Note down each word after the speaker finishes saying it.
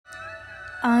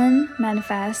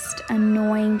unmanifest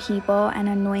annoying people and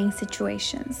annoying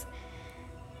situations.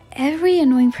 Every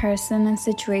annoying person and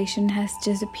situation has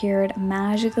disappeared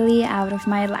magically out of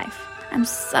my life. I'm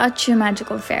such a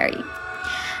magical fairy.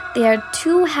 They are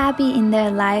too happy in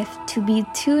their life to be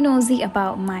too nosy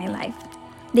about my life.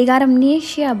 They got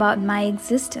amnesia about my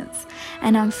existence,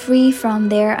 and I'm free from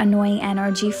their annoying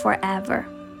energy forever.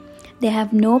 They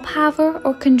have no power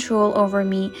or control over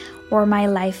me or my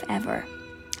life ever.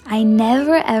 I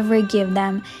never ever give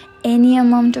them any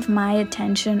amount of my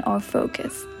attention or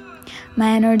focus.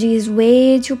 My energy is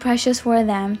way too precious for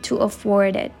them to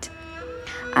afford it.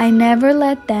 I never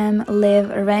let them live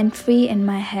rent-free in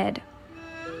my head.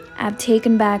 I've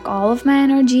taken back all of my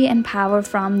energy and power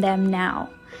from them now.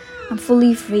 I'm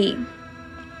fully free.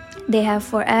 They have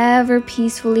forever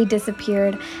peacefully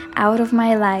disappeared out of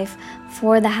my life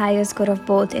for the highest good of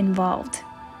both involved.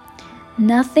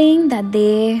 Nothing that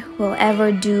they will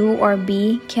ever do or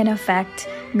be can affect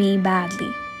me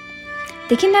badly.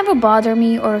 They can never bother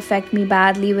me or affect me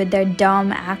badly with their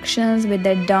dumb actions, with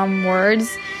their dumb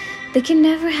words. They can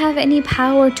never have any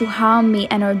power to harm me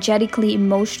energetically,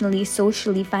 emotionally,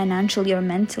 socially, financially, or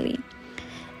mentally.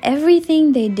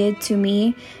 Everything they did to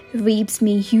me reaps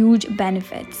me huge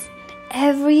benefits.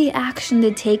 Every action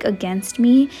they take against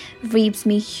me reaps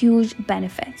me huge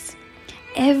benefits.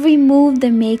 Every move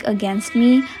they make against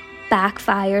me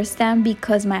backfires them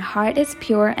because my heart is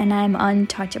pure and I am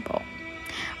untouchable.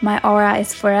 My aura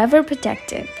is forever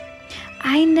protected.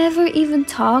 I never even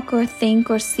talk or think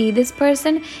or see this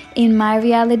person in my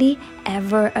reality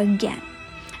ever again.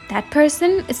 That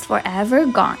person is forever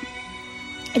gone.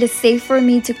 It is safe for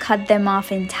me to cut them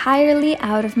off entirely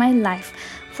out of my life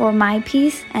for my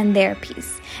peace and their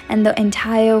peace and the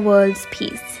entire world's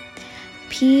peace.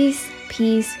 Peace,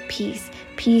 peace, peace.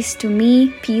 Peace to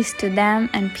me, peace to them,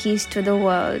 and peace to the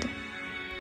world.